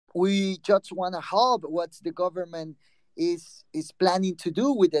we just want to help what's the government is planning to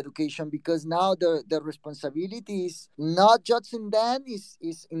do with education, because now the responsibility is not just in them, is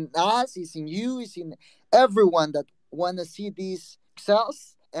in us, is in you, is in everyone that want to see this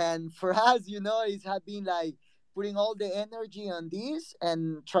success. And for us, it has been like putting all the energy on this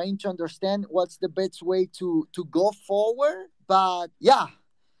and trying to understand what's the best way to go forward. But yeah,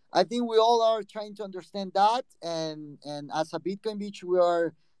 I think we all are trying to understand that, and as a Bitcoin Beach, we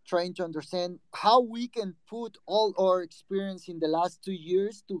are trying to understand how we can put all our experience in the last 2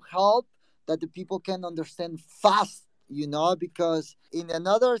 years to help that the people can understand fast. Because in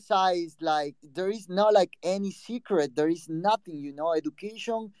another side, is like there is not like any secret. There is nothing.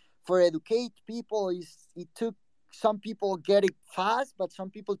 Education for educate people is it took some people get it fast, but some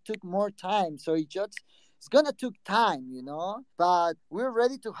people took more time. So it's gonna take time. But we're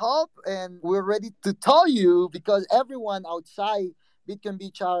ready to help, and we're ready to tell you, because everyone outside Bitcoin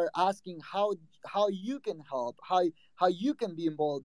Beach are asking how you can help, how you can be involved.